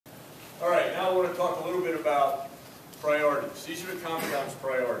All right, now I want to talk a little bit about priorities. These are the Commandant's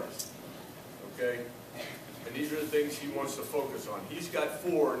priorities, okay? And these are the things he wants to focus on. He's got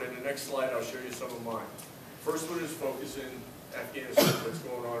 4, and in the next slide I'll show you some of mine. First one is focus in Afghanistan, what's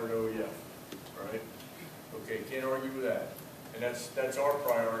going on in OEF, all right? Okay, can't argue with that. And that's our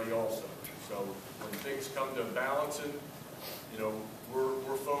priority also. So when things come to balancing, you know,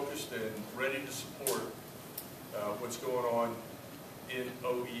 we're focused and ready to support what's going on in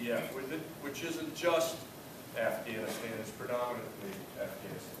OEF, which isn't just Afghanistan, it's predominantly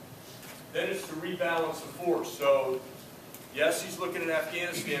Afghanistan. Then it's to rebalance the force. So yes, he's looking at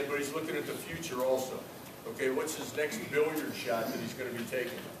Afghanistan, but he's looking at the future also. Okay, what's his next billiard shot that he's going to be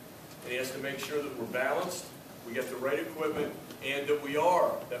taking? And he has to make sure that we're balanced, we get the right equipment, and that we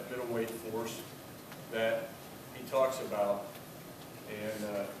are that middleweight force that he talks about and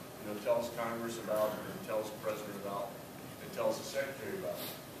you know, tells Congress about, and tells the President about, and tells the Secretary about.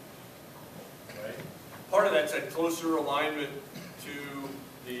 Okay? Part of that's that closer alignment to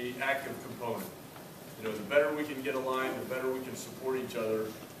the active component. You know, the better we can get aligned, the better we can support each other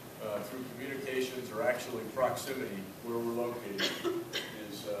through communications or actually proximity where we're located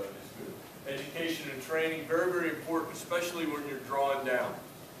is good. Education and training, very, very important, especially when you're drawing down.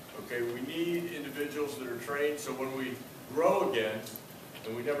 Okay, we need individuals that are trained so when we grow again,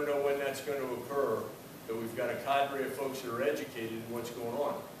 and we never know when that's going to occur, that we've got a cadre of folks that are educated in what's going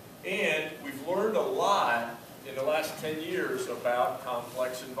on. And we've learned a lot in the last 10 years about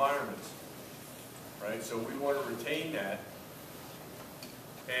complex environments, right? So we want to retain that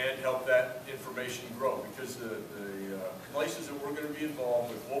and help that information grow, because the places that we're going to be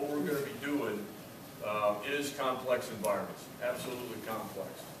involved with, what we're going to be doing is complex environments, absolutely complex.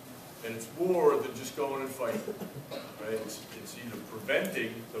 And it's more than just going and fighting, right? It's either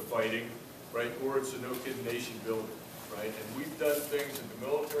preventing the fighting, right, or it's a no-kid nation building, right? And we've done things that the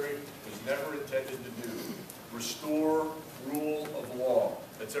military was never intended to do. Restore rule of law.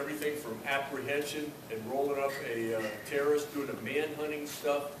 That's everything from apprehension and rolling up a terrorist, doing a manhunting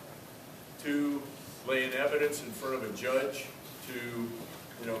stuff, to laying evidence in front of a judge, to,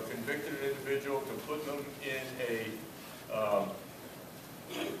 you know, convict an individual, to put them in a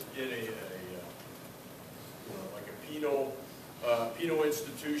like a penal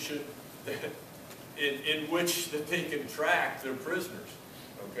institution that, in which that they can track their prisoners.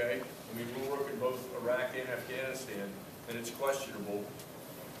 Okay, I mean, we're working both Iraq and Afghanistan, and it's questionable,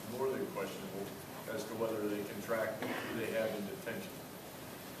 more than questionable, as to whether they can track who they have in detention.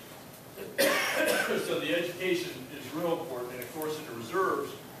 So the education is real important, and of course in the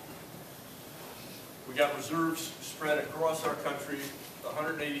reserves, we got reserves spread across our country,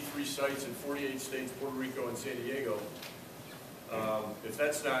 183 sites in 48 states, Puerto Rico and San Diego. If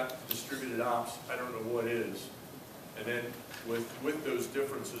that's not distributed ops, I don't know what is. And then with those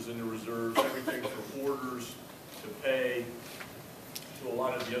differences in the reserves, everything from orders to pay to a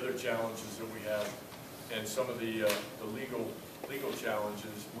lot of the other challenges that we have, and some of the legal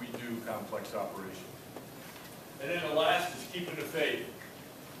challenges, we do complex operations. And then the last is keeping the faith,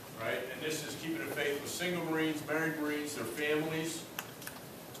 right? And this is keeping the faith with single Marines, married Marines, their families,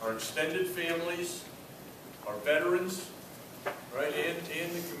 our extended families, our veterans, right,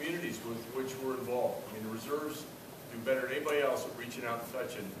 and the communities with which we're involved. I mean, the reserves do better than anybody else at reaching out and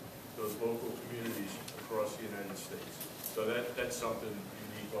touching those local communities across the United States. So that's something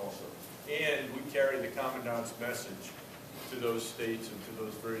unique also. And we carry the Commandant's message to those states and to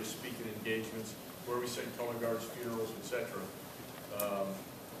those various speaking engagements where we send color guards, funerals, etc.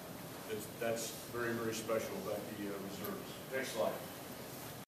 That's very, very special about the reserves. Next slide.